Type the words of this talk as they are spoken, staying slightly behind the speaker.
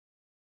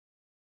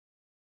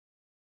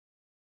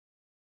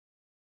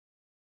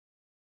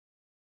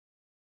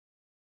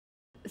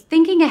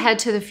Thinking ahead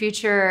to the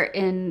future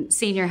in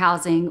senior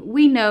housing,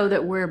 we know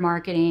that we're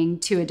marketing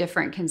to a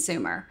different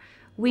consumer.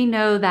 We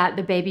know that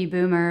the baby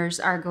boomers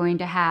are going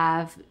to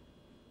have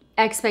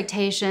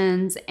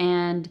expectations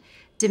and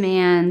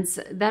demands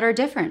that are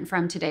different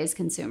from today's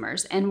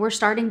consumers. And we're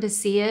starting to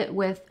see it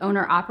with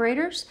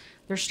owner-operators.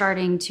 They're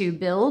starting to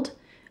build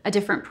a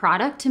different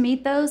product to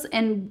meet those,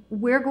 and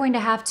we're going to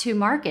have to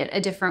market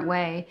a different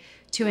way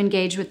to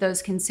engage with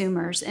those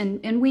consumers.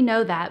 And we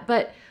know that,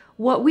 but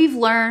what we've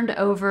learned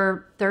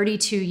over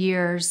 32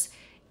 years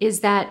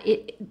is that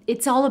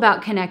it's all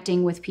about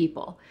connecting with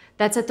people.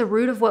 That's at the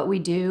root of what we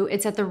do.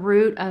 It's at the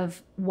root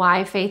of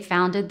why Faith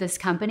founded this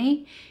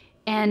company.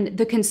 And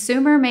the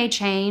consumer may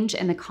change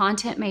and the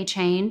content may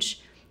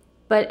change,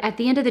 but at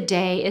the end of the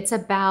day, it's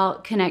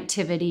about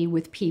connectivity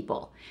with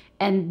people.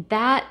 And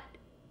that,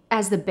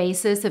 as the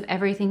basis of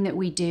everything that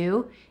we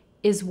do,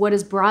 is what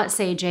has brought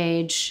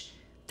SageAge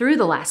through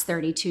the last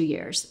 32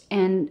 years.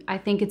 And I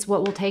think it's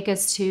what will take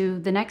us to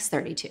the next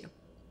 32.